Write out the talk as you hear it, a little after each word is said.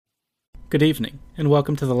Good evening, and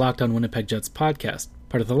welcome to the Locked On Winnipeg Jets podcast,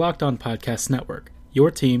 part of the Locked On Podcast Network, your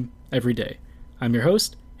team every day. I'm your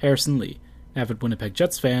host, Harrison Lee, an avid Winnipeg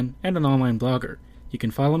Jets fan and an online blogger. You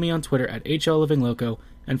can follow me on Twitter at HLLivingLoco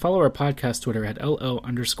and follow our podcast Twitter at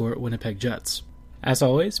LO_WinnipegJets. As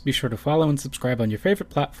always, be sure to follow and subscribe on your favorite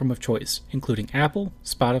platform of choice, including Apple,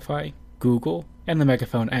 Spotify, Google, and the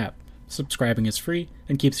Megaphone app. Subscribing is free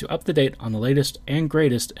and keeps you up to date on the latest and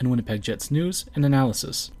greatest in Winnipeg Jets news and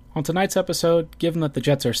analysis. On tonight's episode, given that the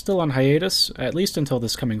Jets are still on hiatus, at least until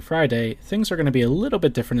this coming Friday, things are going to be a little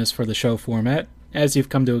bit different as for the show format. As you've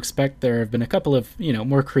come to expect, there have been a couple of,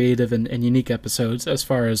 more creative and unique episodes as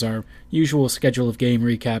far as our usual schedule of game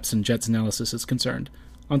recaps and Jets analysis is concerned.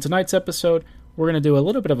 On tonight's episode, we're going to do a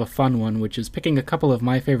little bit of a fun one, which is picking a couple of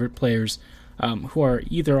my favorite players who are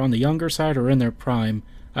either on the younger side or in their prime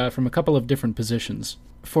from a couple of different positions.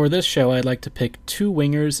 For this show, I'd like to pick 2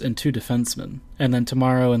 wingers and 2 defensemen. And then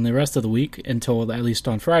tomorrow and the rest of the week, until at least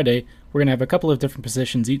on Friday, we're going to have a couple of different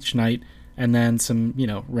positions each night, and then some,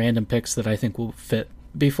 random picks that I think will fit.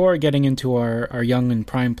 Before getting into our young and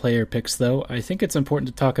prime player picks, though, I think it's important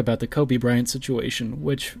to talk about the Kobe Bryant situation,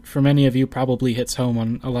 which for many of you probably hits home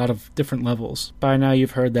on a lot of different levels. By now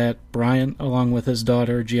you've heard that Bryant, along with his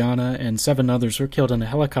daughter Gianna and 7 others, were killed in a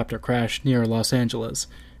helicopter crash near Los Angeles.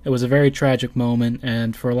 It was a very tragic moment,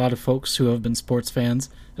 and for a lot of folks who have been sports fans,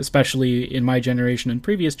 especially in my generation and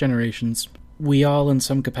previous generations, we all in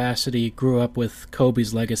some capacity grew up with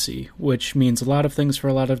Kobe's legacy, which means a lot of things for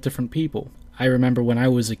a lot of different people. I remember when I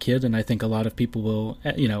was a kid, and I think a lot of people will,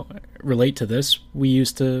 relate to this, we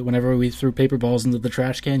used to, whenever we threw paper balls into the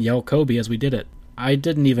trash can, yell Kobe as we did it. I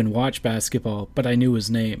didn't even watch basketball, but I knew his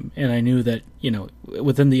name, and I knew that,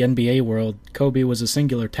 within the NBA world, Kobe was a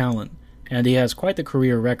singular talent. And he has quite the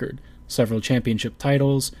career record. Several championship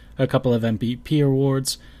titles, a couple of MVP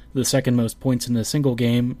awards, the second most points in a single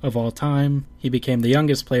game of all time. He became the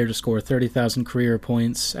youngest player to score 30,000 career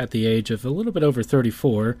points at the age of a little bit over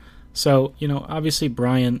 34. So, obviously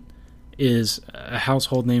Bryant is a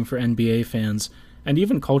household name for NBA fans. And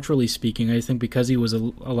even culturally speaking, I think because he was a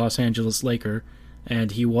Los Angeles Laker,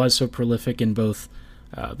 and he was so prolific in both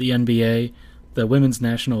the NBA, the Women's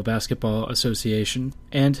National Basketball Association,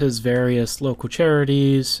 and his various local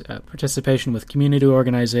charities, participation with community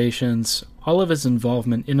organizations, all of his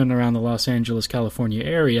involvement in and around the Los Angeles, California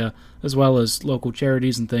area, as well as local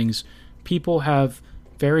charities and things, people have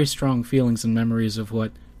very strong feelings and memories of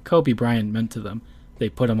what Kobe Bryant meant to them. They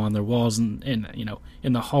put him on their walls and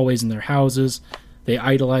in the hallways in their houses. They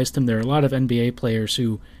idolized him. There are a lot of NBA players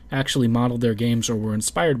who actually modeled their games or were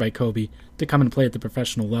inspired by Kobe to come and play at the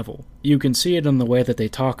professional level. You can see it in the way that they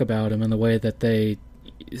talk about him and the way that they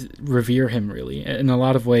revere him, really. In a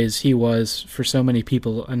lot of ways, he was, for so many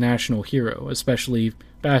people, a national hero, especially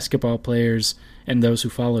basketball players and those who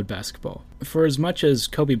followed basketball. For as much as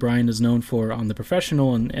Kobe Bryant is known for on the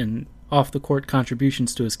professional and off-the-court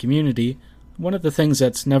contributions to his community, one of the things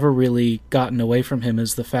that's never really gotten away from him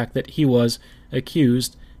is the fact that he was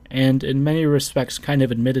accused and in many respects kind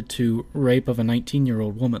of admitted to rape of a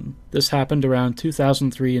 19-year-old woman. This happened around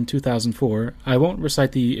 2003 and 2004. I won't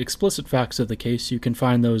recite the explicit facts of the case. You can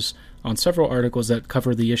find those on several articles that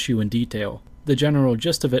cover the issue in detail. The general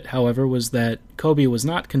gist of it, however, was that Kobe was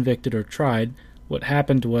not convicted or tried. What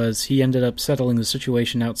happened was he ended up settling the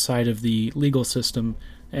situation outside of the legal system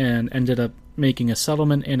and ended up making a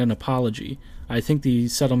settlement and an apology. I think the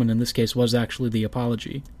settlement in this case was actually the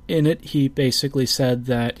apology. In it, he basically said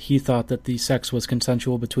that he thought that the sex was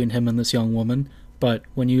consensual between him and this young woman, but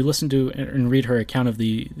when you listen to and read her account of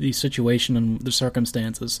the situation and the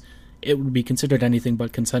circumstances, it would be considered anything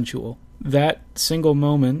but consensual. That single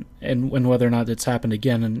moment, and whether or not it's happened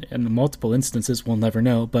again in multiple instances, we'll never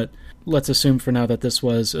know, but let's assume for now that this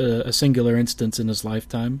was a singular instance in his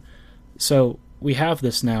lifetime. So we have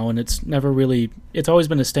this now, and it's always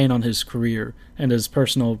been a stain on his career and his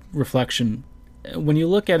personal reflection. When you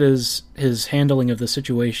look at his handling of the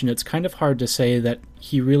situation, it's kind of hard to say that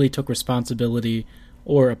he really took responsibility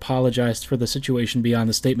or apologized for the situation beyond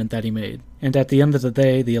the statement that he made. And at the end of the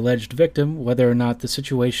day, the alleged victim, whether or not the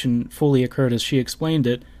situation fully occurred as she explained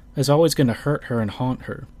it, is always going to hurt her and haunt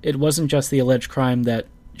her. It wasn't just the alleged crime that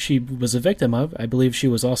she was a victim of. I believe she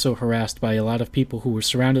was also harassed by a lot of people who were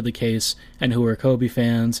surrounded the case and who were Kobe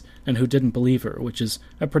fans and who didn't believe her, which is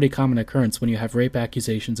a pretty common occurrence when you have rape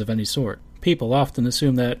accusations of any sort. People often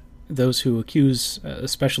assume that those who accuse,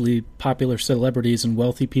 especially popular celebrities and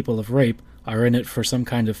wealthy people of rape, are in it for some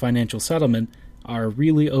kind of financial settlement, are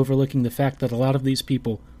really overlooking the fact that a lot of these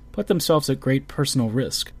people put themselves at great personal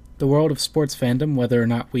risk. The world of sports fandom, whether or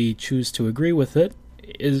not we choose to agree with it,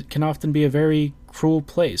 can often be a very cruel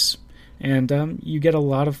place. And you get a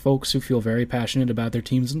lot of folks who feel very passionate about their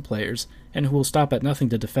teams and players, and who will stop at nothing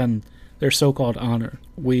to defend their so-called honor.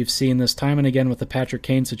 We've seen this time and again with the Patrick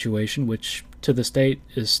Kane situation, which to this date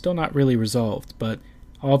is still not really resolved, but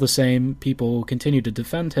all the same, people will continue to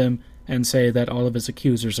defend him and say that all of his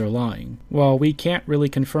accusers are lying. While we can't really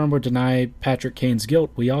confirm or deny Patrick Kane's guilt,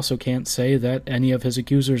 we also can't say that any of his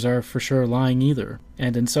accusers are for sure lying either.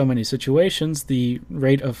 And in so many situations, the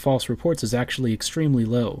rate of false reports is actually extremely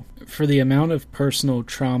low. For the amount of personal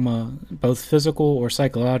trauma, both physical or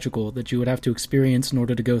psychological, that you would have to experience in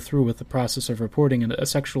order to go through with the process of reporting a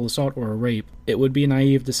sexual assault or a rape, it would be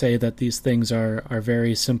naive to say that these things are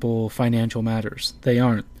very simple financial matters. They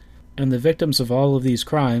aren't. And the victims of all of these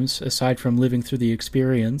crimes, aside from living through the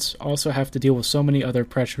experience, also have to deal with so many other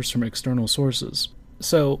pressures from external sources.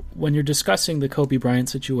 So, when you're discussing the Kobe Bryant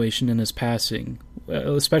situation and his passing,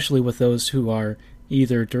 especially with those who are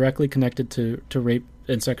either directly connected to rape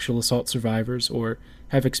and sexual assault survivors, or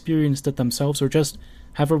have experienced it themselves, or just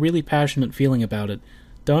have a really passionate feeling about it,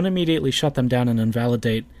 don't immediately shut them down and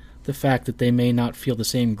invalidate the fact that they may not feel the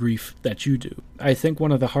same grief that you do. I think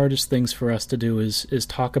one of the hardest things for us to do is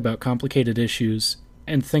talk about complicated issues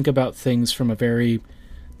and think about things from a very,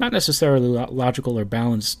 not necessarily logical or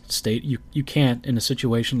balanced state. You can't in a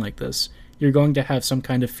situation like this. You're going to have some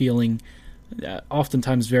kind of feeling,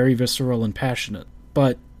 oftentimes very visceral and passionate.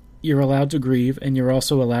 But you're allowed to grieve, and you're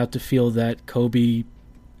also allowed to feel that Kobe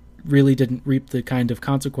really didn't reap the kind of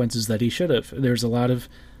consequences that he should have. There's a lot of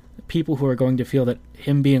people who are going to feel that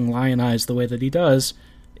him being lionized the way that he does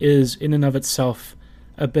is in and of itself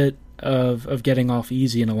a bit of getting off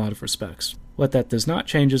easy in a lot of respects. What that does not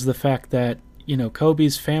change is the fact that,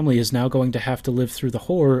 Kobe's family is now going to have to live through the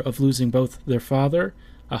horror of losing both their father,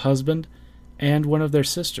 a husband, and one of their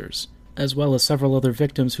sisters, as well as several other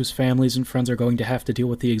victims whose families and friends are going to have to deal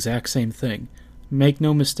with the exact same thing. Make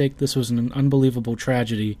no mistake, this was an unbelievable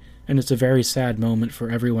tragedy, and it's a very sad moment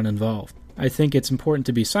for everyone involved. I think it's important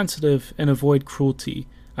to be sensitive and avoid cruelty.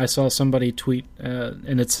 I saw somebody tweet,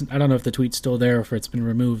 and I don't know if the tweet's still there or if it's been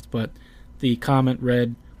removed, but the comment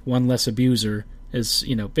read, "one less abuser," is,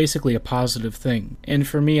 basically a positive thing. And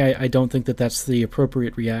for me, I don't think that that's the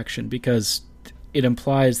appropriate reaction, because it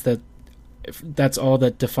implies that that's all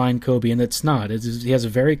that defined Kobe, and it's not. He has a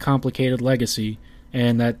very complicated legacy,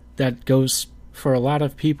 and that goes for a lot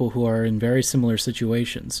of people who are in very similar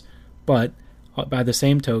situations. But by the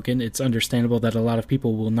same token, it's understandable that a lot of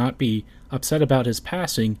people will not be upset about his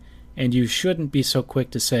passing, and you shouldn't be so quick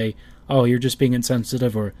to say, "Oh, you're just being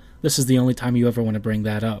insensitive," or "this is the only time you ever want to bring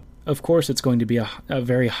that up." Of course, it's going to be a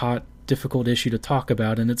very hot, difficult issue to talk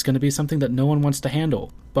about, and it's going to be something that no one wants to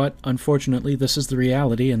handle. But unfortunately, this is the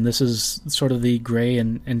reality, and this is sort of the gray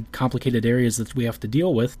and complicated areas that we have to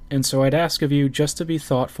deal with. And so I'd ask of you just to be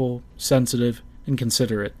thoughtful, sensitive, and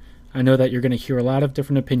considerate. I know that you're going to hear a lot of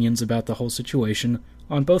different opinions about the whole situation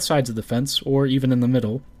on both sides of the fence, or even in the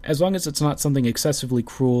middle. As long as it's not something excessively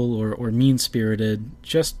cruel or mean-spirited,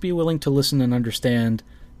 just be willing to listen and understand,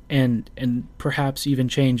 and perhaps even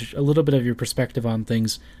change a little bit of your perspective on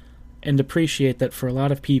things, and appreciate that for a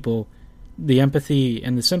lot of people, the empathy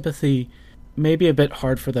and the sympathy may be a bit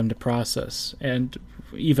hard for them to process. And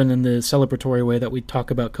even in the celebratory way that we talk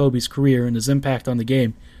about Kobe's career and his impact on the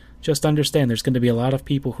game, just understand there's going to be a lot of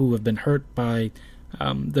people who have been hurt by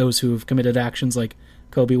those who have committed actions like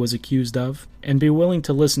Kobe was accused of, and be willing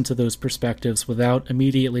to listen to those perspectives without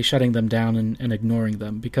immediately shutting them down and ignoring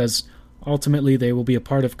them, because ultimately they will be a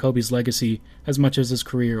part of Kobe's legacy as much as his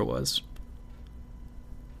career was.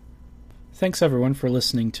 Thanks everyone for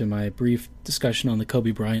listening to my brief discussion on the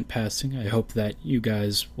Kobe Bryant passing. I hope that you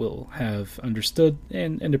guys will have understood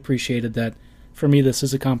and appreciated that for me this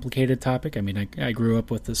is a complicated topic. I mean, I grew up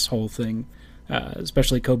with this whole thing,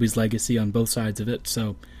 especially Kobe's legacy on both sides of it,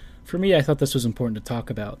 so for me I thought this was important to talk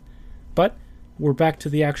about. But we're back to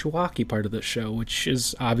the actual hockey part of this show, which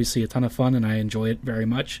is obviously a ton of fun and I enjoy it very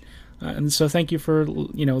much. And so thank you for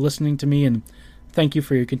listening to me, and thank you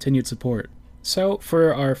for your continued support. So,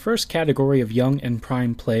 for our first category of young and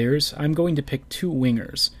prime players, I'm going to pick two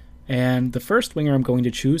wingers. And the first winger I'm going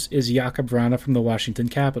to choose is Jakub Vrana from the Washington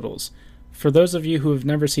Capitals. For those of you who have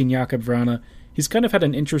never seen Jakub Vrana, he's kind of had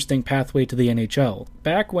an interesting pathway to the NHL.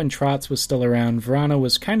 Back when Trotz was still around, Vrana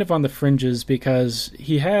was kind of on the fringes because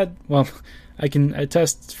he had, well, I can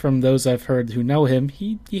attest from those I've heard who know him,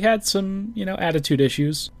 he had some, attitude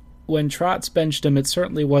issues. When Trotz benched him, it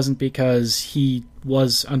certainly wasn't because he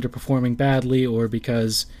was underperforming badly or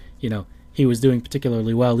because, he was doing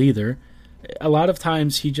particularly well either. A lot of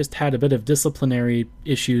times he just had a bit of disciplinary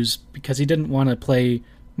issues because he didn't want to play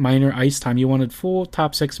minor ice time. He wanted full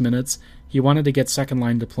top 6 minutes. He wanted to get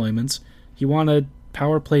second-line deployments. He wanted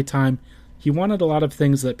power play time. He wanted a lot of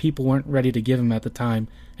things that people weren't ready to give him at the time,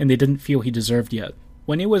 and they didn't feel he deserved yet.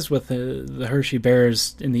 When he was with the Hershey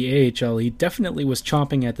Bears in the AHL, he definitely was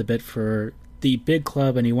chomping at the bit for the big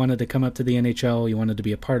club, and he wanted to come up to the NHL. He wanted to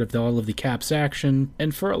be a part of all of the Caps action,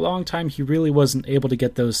 and for a long time he really wasn't able to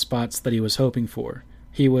get those spots that he was hoping for.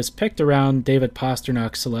 He was picked around David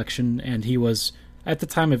Pastrnak's selection, and he was, at the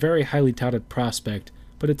time, a very highly touted prospect,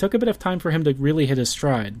 but it took a bit of time for him to really hit his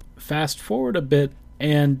stride. Fast forward a bit,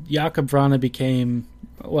 and Jakub Vrana became,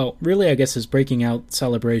 well, really I guess his breaking out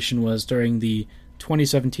celebration was during the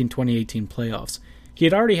 2017-2018 playoffs. He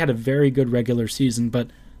had already had a very good regular season, but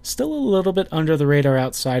still a little bit under the radar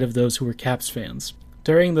outside of those who were Caps fans.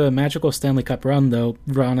 During the magical Stanley Cup run, though,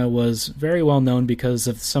 Vrana was very well known because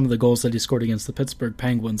of some of the goals that he scored against the Pittsburgh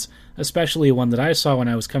Penguins, especially one that I saw when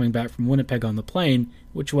I was coming back from Winnipeg on the plane,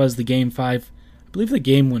 which was the Game 5, I believe the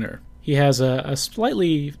game winner. He has a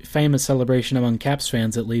slightly famous celebration among Caps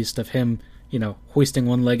fans, at least, of him, hoisting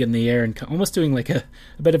one leg in the air and almost doing like a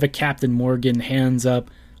bit of a Captain Morgan, hands up,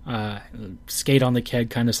 skate on the keg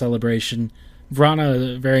kind of celebration.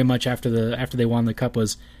 Vrana, very much after they won the Cup,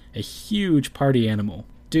 was a huge party animal.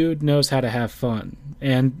 Dude knows how to have fun.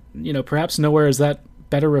 And, perhaps nowhere is that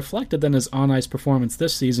better reflected than his on-ice performance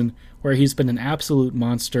this season, where he's been an absolute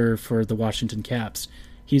monster for the Washington Caps.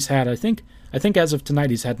 He's had, I think as of tonight,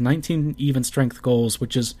 he's had 19 even-strength goals,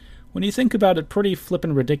 which is, when you think about it, pretty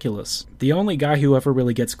flippin' ridiculous. The only guy who ever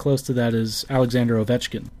really gets close to that is Alexander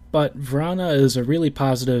Ovechkin. But Vrana is a really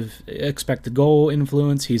positive expected goal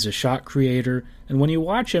influence. He's a shot creator, and when you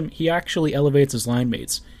watch him, he actually elevates his line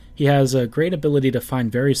mates. He has a great ability to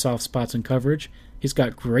find very soft spots in coverage. He's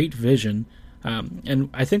got great vision, and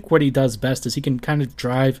I think what he does best is he can kind of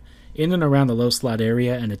drive in and around the low slot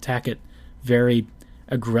area and attack it very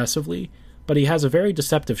aggressively, but he has a very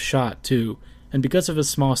deceptive shot too, and because of his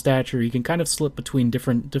small stature, he can kind of slip between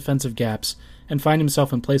different defensive gaps and find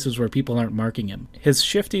himself in places where people aren't marking him. His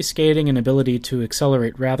shifty skating and ability to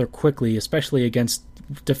accelerate rather quickly, especially against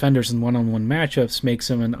defenders in one-on-one matchups,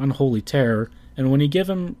 makes him an unholy terror, and when you give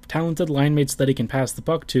him talented line mates that he can pass the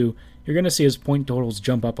puck to, you're going to see his point totals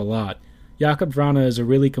jump up a lot. Jakub Vrana is a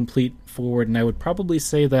really complete forward, and I would probably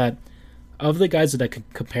say that of the guys that I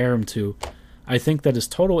could compare him to, I think that his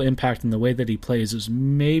total impact in the way that he plays is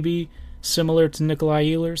maybe similar to Nikolai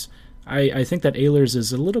Ehlers. I think that Ehlers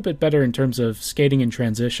is a little bit better in terms of skating and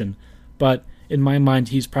transition, but in my mind,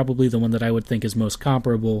 he's probably the one that I would think is most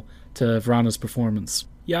comparable to Vrana's performance.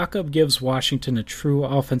 Jakub gives Washington a true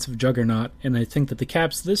offensive juggernaut, and I think that the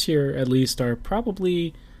Caps this year, at least, are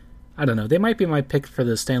probably, I don't know, they might be my pick for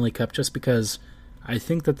the Stanley Cup just because I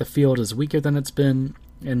think that the field is weaker than it's been,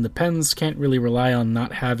 and the Pens can't really rely on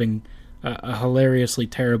not having a hilariously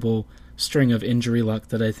terrible string of injury luck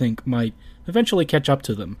that I think might eventually catch up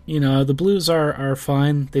to them. The Blues are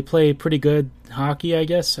fine. They play pretty good hockey, I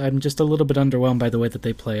guess. I'm just a little bit underwhelmed by the way that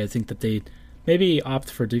they play. I think that they maybe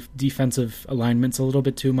opt for defensive alignments a little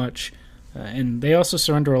bit too much, and they also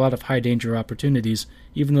surrender a lot of high-danger opportunities,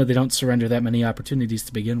 even though they don't surrender that many opportunities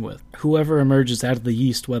to begin with. Whoever emerges out of the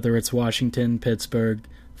East, whether it's Washington, Pittsburgh,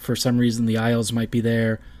 for some reason the Isles might be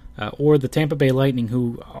there, or the Tampa Bay Lightning,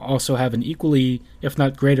 who also have an equally, if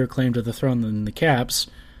not greater, claim to the throne than the Caps,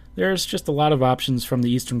 there's just a lot of options from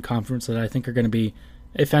the Eastern Conference that I think are going to be,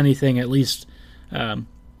 if anything, at least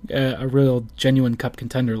a real genuine cup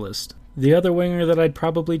contender list. The other winger that I'd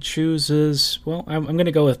probably choose is, well, I'm going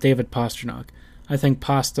to go with David Pastrnak. I think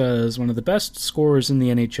Pasta is one of the best scorers in the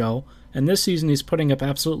NHL, and this season he's putting up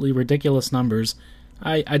absolutely ridiculous numbers.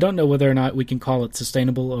 I don't know whether or not we can call it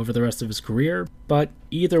sustainable over the rest of his career, but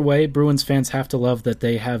either way, Bruins fans have to love that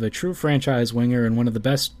they have a true franchise winger and one of the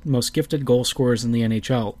best, most gifted goal scorers in the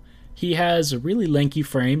NHL. He has a really lanky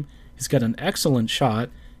frame, he's got an excellent shot,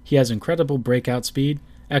 he has incredible breakout speed,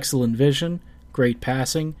 excellent vision, great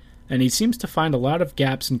passing, and he seems to find a lot of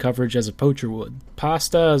gaps in coverage as a poacher would.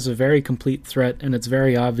 Pasta is a very complete threat, and it's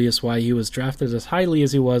very obvious why he was drafted as highly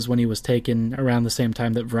as he was when he was taken around the same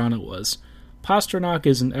time that Vrana was. Pastrnak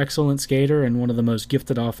is an excellent skater and one of the most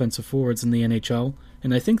gifted offensive forwards in the NHL,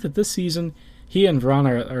 and I think that this season, he and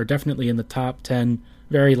Vrana are definitely in the top 10,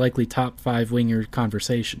 very likely top 5 winger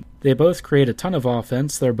conversation. They both create a ton of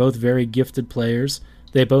offense, they're both very gifted players,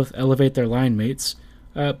 they both elevate their line mates.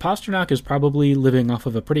 Pastrnak is probably living off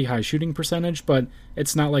of a pretty high shooting percentage, but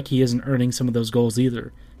it's not like he isn't earning some of those goals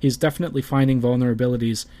either. He's definitely finding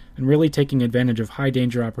vulnerabilities and really taking advantage of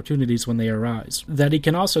high-danger opportunities when they arise. That he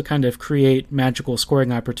can also kind of create magical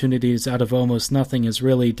scoring opportunities out of almost nothing is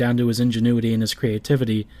really down to his ingenuity and his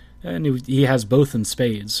creativity, and he has both in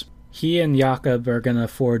spades. He and Jakub are going to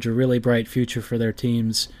forge a really bright future for their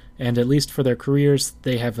teams, and at least for their careers,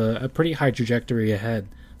 they have a pretty high trajectory ahead.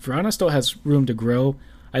 Vrana still has room to grow.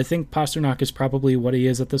 I think Pasternak is probably what he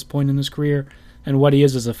is at this point in his career, and what he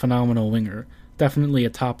is a phenomenal winger. Definitely a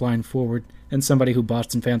top-line forward, and somebody who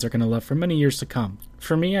Boston fans are going to love for many years to come.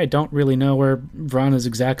 For me, I don't really know where Vrana's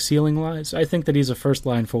exact ceiling lies. I think that he's a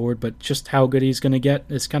first-line forward, but just how good he's going to get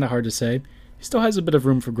is kind of hard to say. He still has a bit of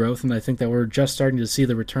room for growth, and I think that we're just starting to see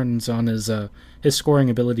the returns on his scoring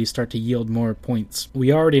ability start to yield more points.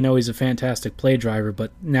 We already know he's a fantastic play driver,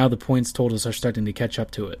 but now the points totals are starting to catch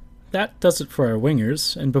up to it. That does it for our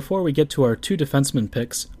wingers, and before we get to our 2 defenseman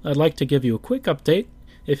picks, I'd like to give you a quick update.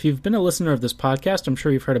 If you've been a listener of this podcast, I'm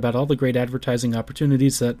sure you've heard about all the great advertising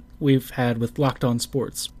opportunities that we've had with Locked On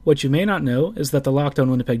Sports. What you may not know is that the Locked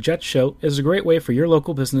On Winnipeg Jets show is a great way for your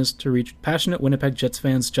local business to reach passionate Winnipeg Jets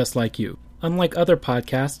fans just like you. Unlike other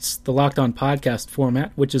podcasts, the Locked On podcast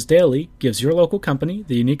format, which is daily, gives your local company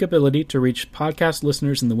the unique ability to reach podcast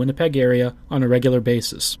listeners in the Winnipeg area on a regular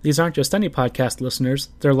basis. These aren't just any podcast listeners,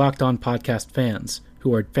 they're Locked On podcast fans,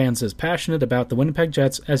 who are fans as passionate about the Winnipeg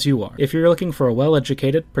Jets as you are. If you're looking for a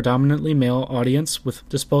well-educated, predominantly male audience with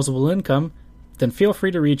disposable income, then feel free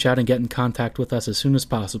to reach out and get in contact with us as soon as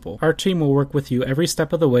possible. Our team will work with you every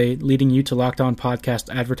step of the way, leading you to Locked On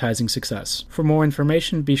Podcast advertising success. For more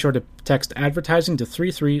information, be sure to text advertising to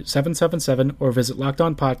 33777 or visit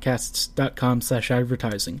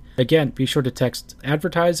lockedonpodcasts.com/advertising. Again, be sure to text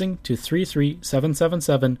advertising to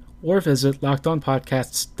 33777 or visit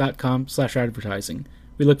lockedonpodcasts.com/advertising.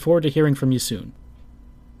 We look forward to hearing from you soon.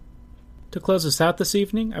 To close us out this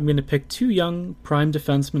evening, I'm going to pick 2 young prime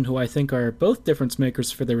defensemen who I think are both difference makers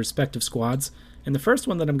for their respective squads, and the first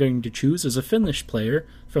one that I'm going to choose is a Finnish player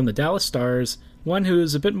from the Dallas Stars, one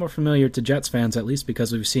who's a bit more familiar to Jets fans, at least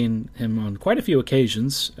because we've seen him on quite a few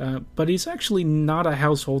occasions, but he's actually not a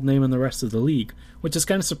household name in the rest of the league, which is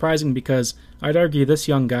kind of surprising because I'd argue this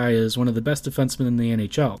young guy is one of the best defensemen in the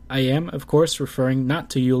NHL. I am, of course, referring not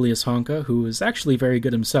to Julius Honka, who is actually very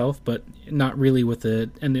good himself, but not really with the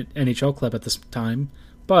NHL club at this time,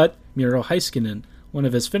 but Miro Heiskanen, one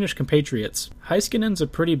of his Finnish compatriots. Heiskanen's a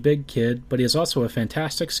pretty big kid, but he is also a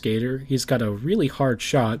fantastic skater. He's got a really hard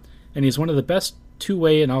shot, and he's one of the best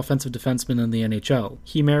two-way and offensive defensemen in the NHL.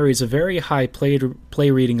 He marries a very high play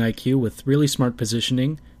reading IQ with really smart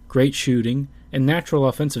positioning, great shooting, and natural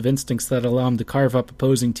offensive instincts that allow him to carve up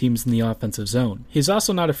opposing teams in the offensive zone. He's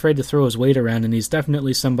also not afraid to throw his weight around, and he's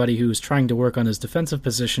definitely somebody who's trying to work on his defensive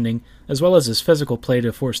positioning, as well as his physical play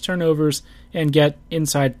to force turnovers and get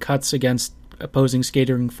inside cuts against opposing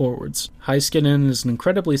skatering forwards. Heiskanen is an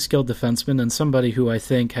incredibly skilled defenseman and somebody who I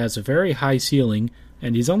think has a very high ceiling,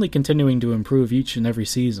 and he's only continuing to improve each and every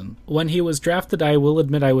season. When he was drafted, I will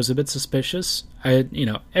admit I was a bit suspicious.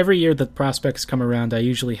 Every year that prospects come around, I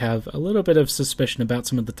usually have a little bit of suspicion about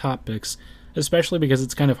some of the top picks, especially because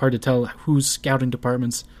it's kind of hard to tell whose scouting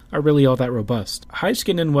departments are really all that robust.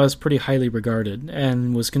 Heiskanen was pretty highly regarded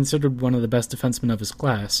and was considered one of the best defensemen of his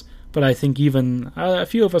class, but I think even a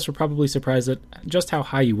few of us were probably surprised at just how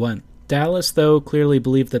high he went. Dallas, though, clearly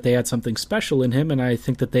believed that they had something special in him, and I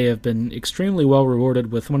think that they have been extremely well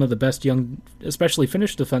rewarded with one of the best young, especially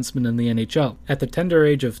Finnish defensemen in the NHL. At the tender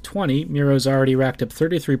age of 20, Miro's already racked up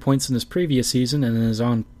 33 points in his previous season and is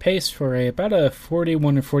on pace for about a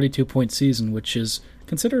 41 or 42 point season, which is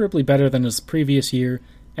considerably better than his previous year,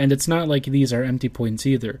 and it's not like these are empty points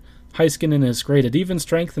either. Heiskanen is great at even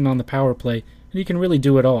strength and on the power play, and he can really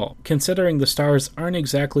do it all. Considering the Stars aren't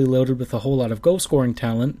exactly loaded with a whole lot of goal-scoring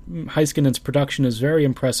talent, Heiskanen's production is very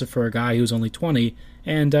impressive for a guy who's only 20,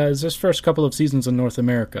 and is his first couple of seasons in North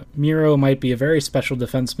America. Miro might be a very special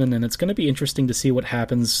defenseman, and it's going to be interesting to see what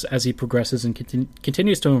happens as he progresses and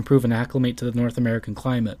continues to improve and acclimate to the North American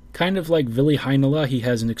climate. Kind of like Ville Heinola, he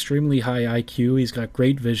has an extremely high IQ, he's got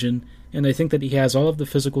great vision, and I think that he has all of the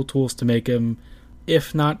physical tools to make him,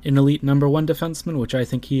 if not an elite number 1 defenseman, which I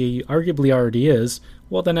think he arguably already is,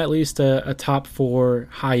 well then at least a top 4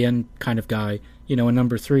 high-end kind of guy, a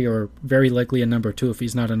number 3 or very likely a number 2 if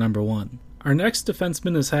he's not a number 1. Our next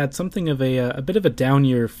defenseman has had something of a bit of a down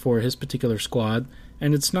year for his particular squad,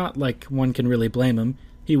 and it's not like one can really blame him.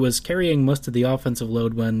 He was carrying most of the offensive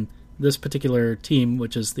load when this particular team,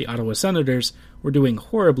 which is the Ottawa Senators, were doing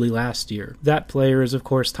horribly last year. That player is, of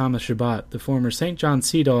course, Thomas Chabot, the former St. John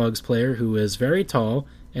Sea Dogs player who is very tall,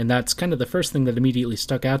 and that's kind of the first thing that immediately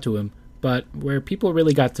stuck out to him. But where people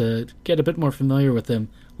really got to get a bit more familiar with him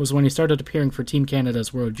was when he started appearing for Team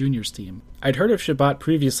Canada's World Juniors team. I'd heard of Chabot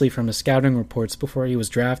previously from his scouting reports before he was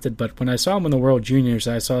drafted, but when I saw him in the World Juniors,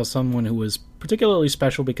 I saw someone who was particularly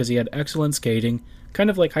special because he had excellent skating. Kind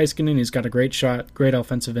of like Heiskanen, he's got a great shot, great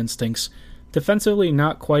offensive instincts. Defensively,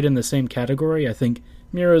 not quite in the same category. I think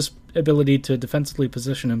Miro's ability to defensively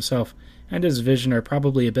position himself and his vision are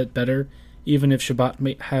probably a bit better, even if Chabot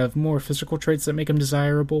may have more physical traits that make him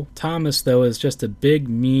desirable. Thomas, though, is just a big,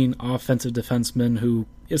 mean offensive defenseman who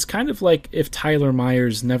is kind of like if Tyler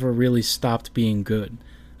Myers never really stopped being good.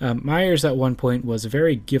 Myers at one point was a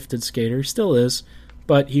very gifted skater, still is,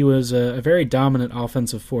 but he was a very dominant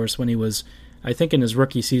offensive force when he was, I think, in his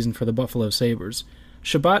rookie season for the Buffalo Sabres.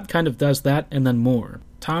 Chabot kind of does that and then more.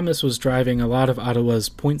 Thomas was driving a lot of Ottawa's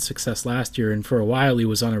point success last year, and for a while he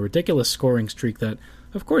was on a ridiculous scoring streak that,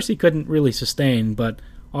 of course, he couldn't really sustain, but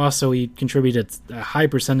also he contributed a high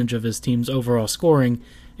percentage of his team's overall scoring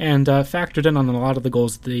and factored in on a lot of the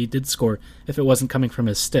goals that he did score if it wasn't coming from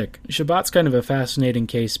his stick. Chabot's kind of a fascinating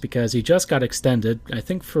case because he just got extended, I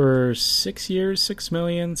think for 6 years, $6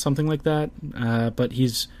 million, something like that, but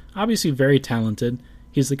he's obviously very talented.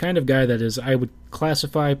 He's the kind of guy that is, I would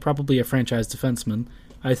classify, probably a franchise defenseman.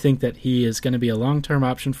 I think that he is going to be a long-term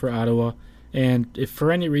option for Ottawa, and if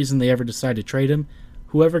for any reason they ever decide to trade him,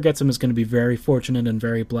 whoever gets him is going to be very fortunate and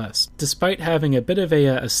very blessed. Despite having a bit of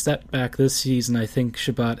a setback this season, I think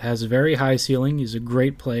Chabot has a very high ceiling. He's a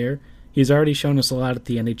great player. He's already shown us a lot at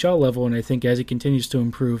the NHL level, and I think as he continues to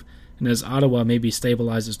improve, and as Ottawa maybe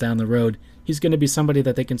stabilizes down the road, he's going to be somebody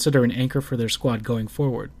that they consider an anchor for their squad going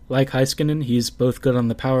forward. Like Heiskanen, he's both good on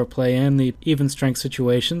the power play and the even strength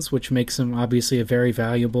situations, which makes him obviously a very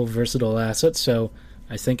valuable, versatile asset, so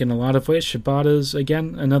I think in a lot of ways Chabot is,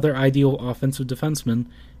 again, another ideal offensive defenseman,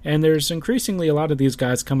 and there's increasingly a lot of these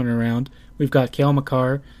guys coming around. We've got Cale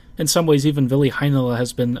Makar. In some ways, even Ville Heinola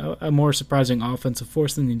has been a more surprising offensive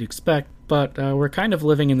force than you'd expect, but we're kind of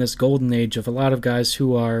living in this golden age of a lot of guys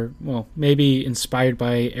who are, well, maybe inspired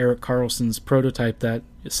by Erik Karlsson's prototype that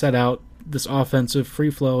set out this offensive,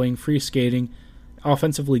 free-flowing, free-skating,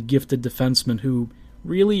 offensively gifted defenseman who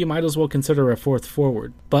really you might as well consider a fourth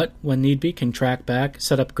forward, but when need be can track back,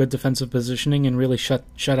 set up good defensive positioning, and really shut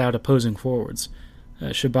out opposing forwards.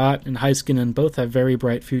 Chabot and Heiskanen both have very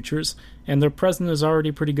bright futures, and their present is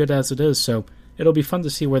already pretty good as it is, so it'll be fun to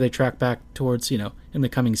see where they track back towards, in the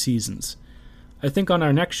coming seasons. I think on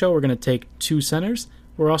our next show we're going to take 2 centers,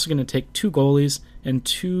 we're also going to take 2 goalies, and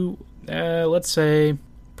 2, let's say,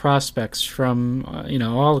 prospects from,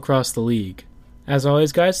 all across the league. As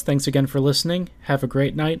always, guys, thanks again for listening, have a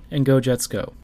great night, and go Jets go.